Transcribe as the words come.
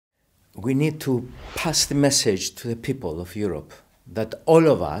we need to pass the message to the people of Europe that all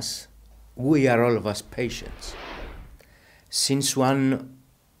of us, we are all of us patients. Since 1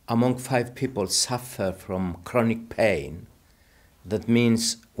 among 5 people suffer from chronic pain, that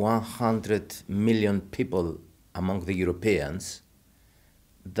means 100 million people among the Europeans.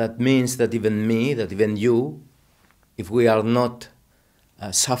 That means that even me, that even you, if we are not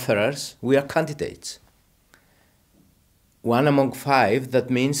sufferers, we are candidates. 1 among 5, that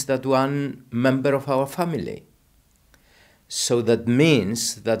means that 1 member of our family. So that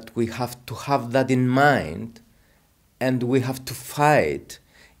means that we have to have that in mind, and we have to fight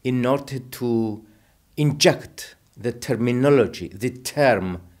in order to inject the terminology, the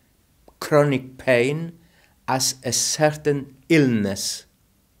term chronic pain as a certain illness,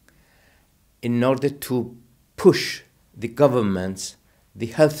 in order to push the governments, the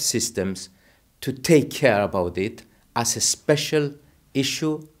health systems, to take care about it as a special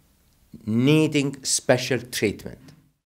issue needing special treatment.